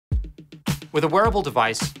With a wearable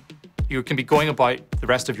device, you can be going about the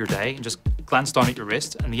rest of your day and just glance down at your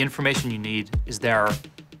wrist, and the information you need is there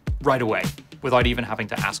right away, without even having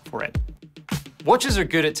to ask for it. Watches are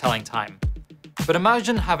good at telling time, but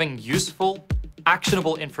imagine having useful,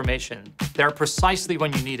 actionable information there precisely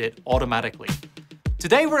when you need it automatically.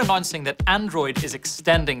 Today, we're announcing that Android is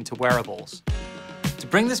extending to wearables. To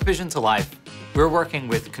bring this vision to life, we're working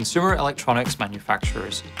with consumer electronics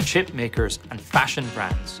manufacturers, chip makers, and fashion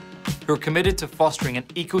brands who are committed to fostering an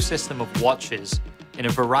ecosystem of watches in a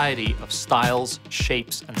variety of styles,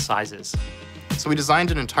 shapes, and sizes. So we designed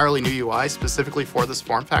an entirely new UI specifically for this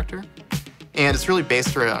form factor, and it's really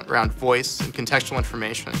based around voice and contextual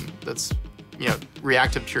information that's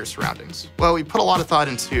reactive to your surroundings. Well, we put a lot of thought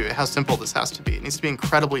into how simple this has to be. It needs to be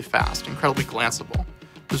incredibly fast, incredibly glanceable.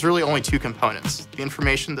 There's really only two components: the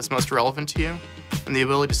information that's most relevant to you and the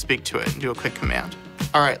ability to speak to it and do a quick command.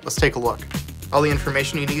 All right, let's take a look. All the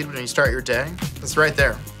information you need when you start your day, it's right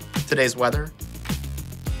there. Today's weather,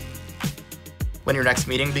 when your next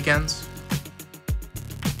meeting begins,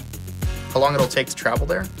 how long it'll take to travel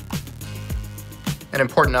there, and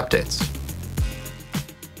important updates.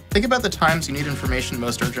 Think about the times you need information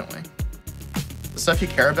most urgently. The stuff you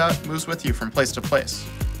care about moves with you from place to place,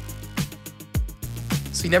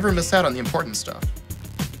 so you never miss out on the important stuff.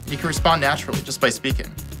 You can respond naturally just by speaking.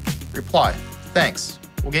 Reply, "Thanks,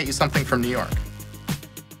 we'll get you something from New York."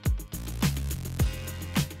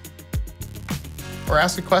 Or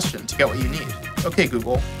ask a question to get what you need. "Okay,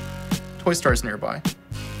 Google, toy stores nearby."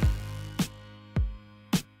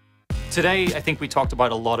 Today, I think we talked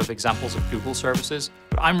about a lot of examples of Google services,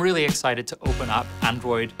 but I'm really excited to open up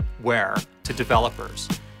Android Wear to developers.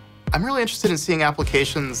 I'm really interested in seeing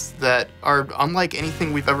applications that are unlike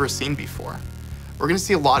anything we've ever seen before. We're going to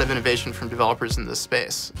see a lot of innovation from developers in this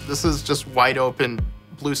space. This is just wide open,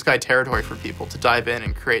 blue sky territory for people to dive in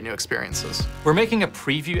and create new experiences. We're making a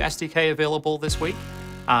preview SDK available this week,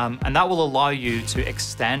 and that will allow you to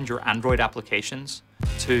extend your Android applications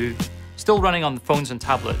to still running on phones and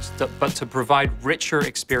tablets, but to provide richer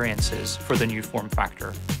experiences for the new form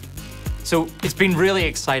factor. So it's been really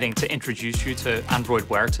exciting to introduce you to Android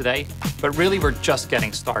Wear today, but really we're just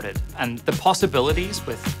getting started. And the possibilities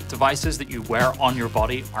with devices that you wear on your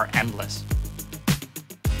body are endless.